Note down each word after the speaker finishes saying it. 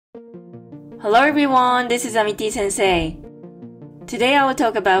Hello everyone, this is Amity Sensei. Today I will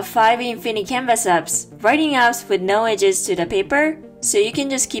talk about 5 Inifinite canvas apps, writing apps with no edges to the paper, so you can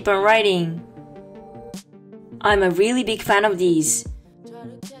just keep on writing. I'm a really big fan of these.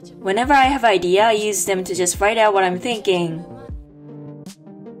 Whenever I have an idea, I use them to just write out what I'm thinking.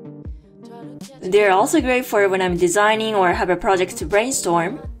 They're also great for when I'm designing or have a project to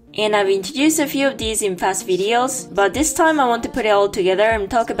brainstorm. And I've introduced a few of these in past videos, but this time I want to put it all together and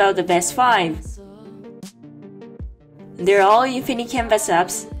talk about the best 5. They're all Inifinite canvas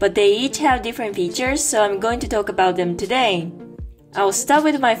apps, but they each have different features, so I'm going to talk about them today. I'll start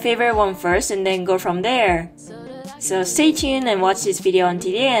with my favorite one first and then go from there. So stay tuned and watch this video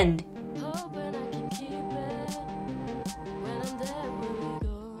until the end.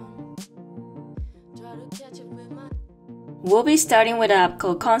 We'll be starting with an app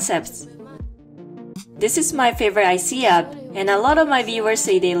called Concepts. This is my favorite IC app, and a lot of my viewers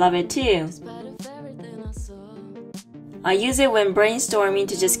say they love it too. I use it when brainstorming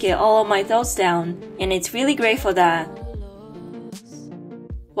to just get all of my thoughts down, and it's really great for that.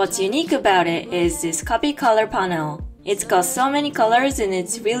 What's unique about it is this copy color panel. It's got so many colors and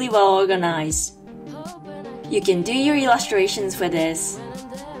it's really well organized. You can do your illustrations with this.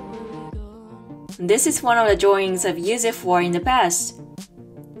 This is one of the drawings I've used it for in the past.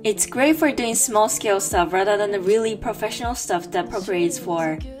 It's great for doing small-scale stuff rather than the really professional stuff that Procreate is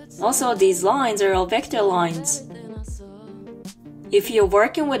for. Also, these lines are all vector lines. If you're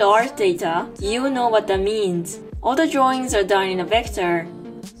working with art data, you will know what that means. All the drawings are done in a vector.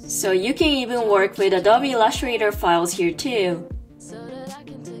 So you can even work with Adobe Illustrator files here too.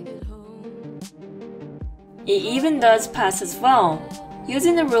 It even does paths as well.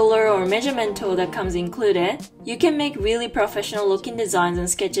 Using the ruler or measurement tool that comes included, you can make really professional looking designs and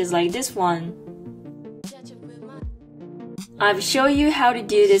sketches like this one. I've shown you how to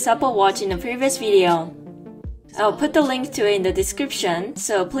do this Apple Watch in a previous video. I'll put the link to it in the description,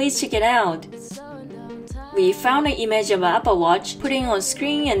 so please check it out. We found an image of an Apple Watch, putting it on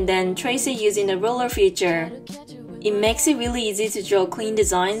screen and then trace it using the ruler feature. It makes it really easy to draw clean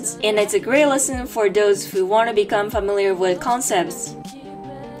designs, and it's a great lesson for those who want to become familiar with concepts.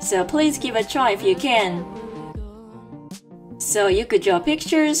 So please give it a try if you can. So you could draw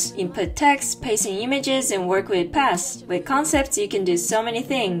pictures, input text, paste in images, and work with paths. With Concepts, you can do so many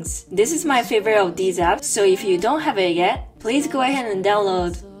things. This is my favorite of these apps, so if you don't have it yet, please go ahead and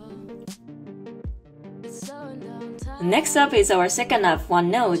download. Next up is our second app,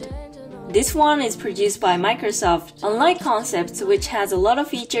 OneNote. This one is produced by Microsoft. Unlike Concepts, which has a lot of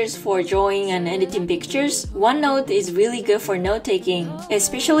features for drawing and editing pictures, OneNote is really good for note-taking.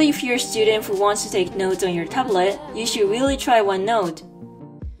 Especially if you're a student who wants to take notes on your tablet, you should really try OneNote.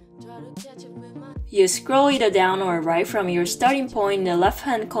 You scroll either down or right from your starting point in the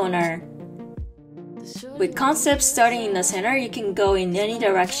left-hand corner. With Concepts starting in the center, you can go in any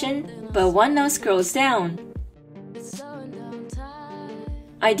direction, but OneNote scrolls down.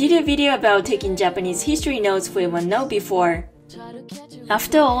 I did a video about taking Japanese history notes with OneNote before.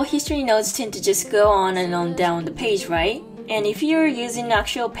 After all, history notes tend to just go on and on down the page, right? And if you're using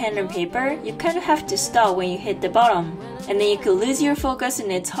actual pen and paper, you kind of have to stop when you hit the bottom. And then you could lose your focus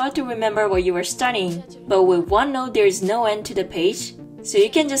and it's hard to remember what you were studying. But with OneNote, there is no end to the page, so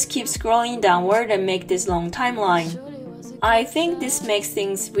you can just keep scrolling downward and make this long timeline. I think this makes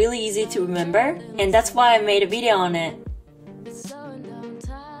things really easy to remember, and that's why I made a video on it.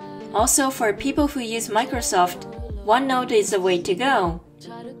 Also, for people who use Microsoft, OneNote is the way to go.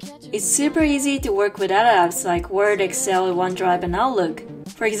 It's super easy to work with other apps like Word, Excel, OneDrive, and Outlook.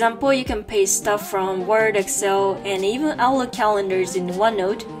 For example, you can paste stuff from Word, Excel, and even Outlook calendars in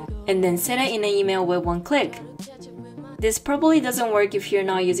OneNote, and then send it in an email with one click. This probably doesn't work if you're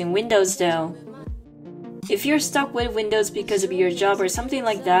not using Windows though. If you're stuck with Windows because of your job or something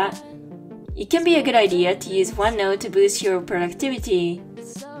like that, it can be a good idea to use OneNote to boost your productivity.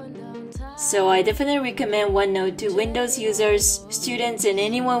 So I definitely recommend OneNote to Windows users, students, and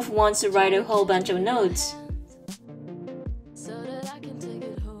anyone who wants to write a whole bunch of notes.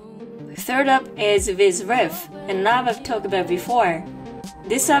 Third up is VizRef, an app I've talked about before.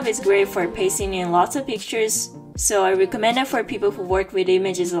 This app is great for pasting in lots of pictures, so I recommend it for people who work with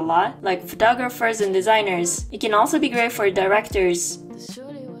images a lot, like photographers and designers. It can also be great for directors.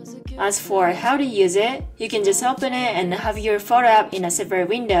 As for how to use it, you can just open it and have your photo app in a separate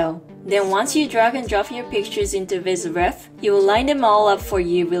window. Then once you drag and drop your pictures into VizRef, it will line them all up for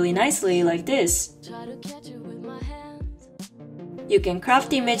you really nicely like this. You can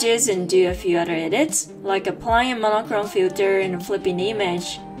craft images and do a few other edits, like applying a monochrome filter and flipping the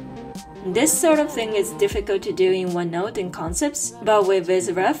image. This sort of thing is difficult to do in OneNote and Concepts, but with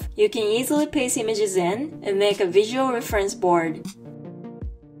VizRef, you can easily paste images in and make a visual reference board.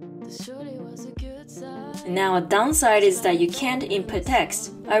 Now a downside is that you can't input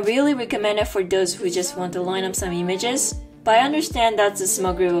text. I really recommend it for those who just want to line up some images, but I understand that's a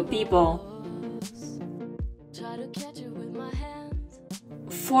small group of people.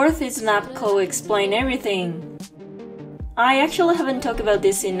 Fourth is an app called Explain Everything. I actually haven't talked about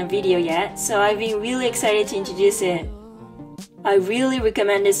this in a video yet, so I've been really excited to introduce it. I really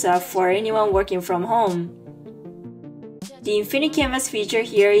recommend this app for anyone working from home. The Infinite Canvas feature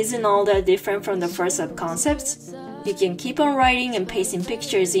here isn't all that different from the first app Concepts. You can keep on writing and pasting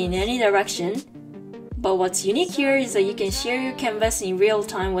pictures in any direction. But what's unique here is that you can share your canvas in real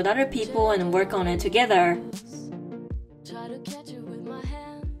time with other people and work on it together.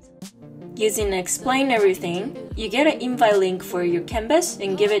 Using Explain Everything, you get an invite link for your canvas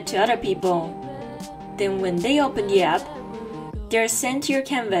and give it to other people. Then when they open the app, they're sent to your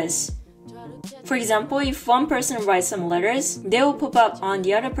canvas. For example, if one person writes some letters, they will pop up on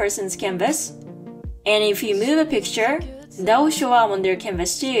the other person's canvas. And if you move a picture, that will show up on their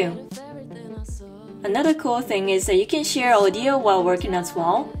canvas too. Another cool thing is that you can share audio while working as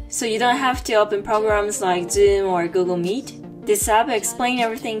well, so you don't have to open programs like Zoom or Google Meet. This app, Explain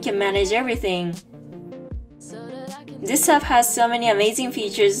Everything, can manage everything. This app has so many amazing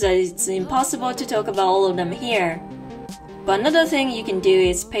features that it's impossible to talk about all of them here. But another thing you can do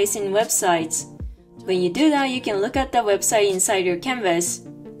is paste in websites. When you do that, you can look at the website inside your canvas.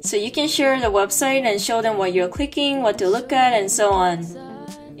 So you can share the website and show them what you're clicking, what to look at, and so on.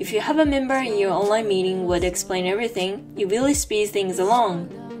 If you have a member in your online meeting would Explain Everything, it really speeds things along.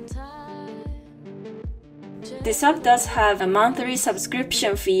 This app does have a monthly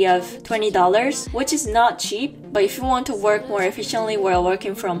subscription fee of $20, which is not cheap, but if you want to work more efficiently while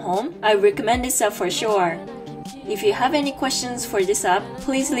working from home, I recommend this app for sure. If you have any questions for this app,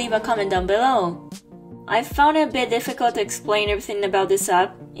 please leave a comment down below. I found it a bit difficult to explain everything about this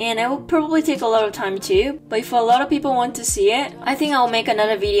app, and it will probably take a lot of time too, but if a lot of people want to see it, I think I'll make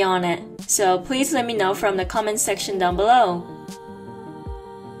another video on it. So please let me know from the comment section down below.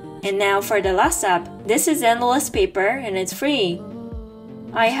 And now for the last app. This is Endless Paper and it's free.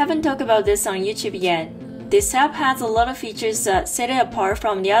 I haven't talked about this on YouTube yet. This app has a lot of features that set it apart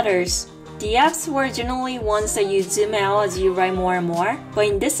from the others. The apps were generally ones that you zoom out as you write more and more, but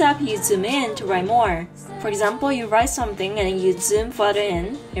in this app you zoom in to write more. For example, you write something and you zoom further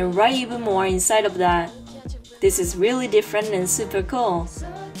in and write even more inside of that. This is really different and super cool.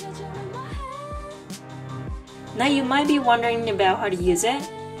 Now you might be wondering about how to use it.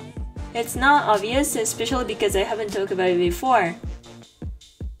 It's not obvious, especially because I haven't talked about it before.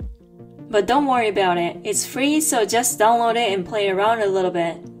 But don't worry about it, it's free, so just download it and play around a little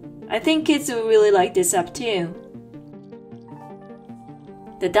bit. I think kids will really like this app too.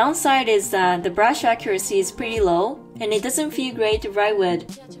 The downside is that the brush accuracy is pretty low and it doesn't feel great to write with.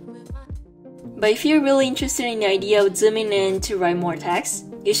 But if you're really interested in the idea of zooming in to write more text,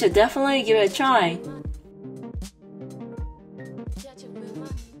 you should definitely give it a try.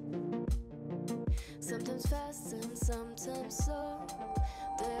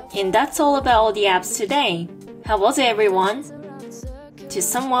 And that's all about all the apps today. How was it, everyone? To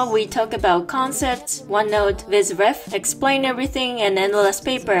sum up, we talk about Concepts, OneNote, VizRef, Explain Everything, and Endless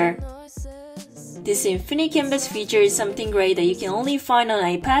Paper. This Infinite Canvas feature is something great that you can only find on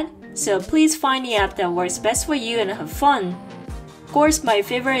iPad, so please find the app that works best for you and have fun. Of course, my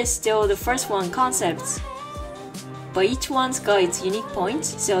favorite is still the first one, Concepts. But each one's got its unique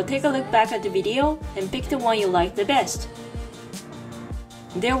points, so take a look back at the video and pick the one you like the best.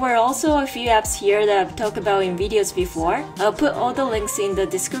 There were also a few apps here that I've talked about in videos before. I'll put all the links in the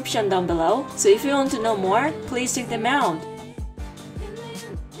description down below, so if you want to know more, please check them out.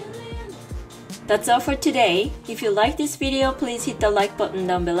 That's all for today. If you like this video, please hit the like button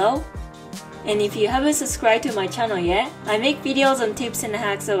down below. And if you haven't subscribed to my channel yet, I make videos on tips and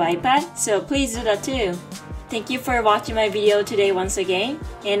hacks of iPad, so please do that too. Thank you for watching my video today once again,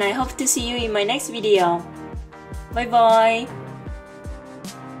 and I hope to see you in my next video. Bye bye!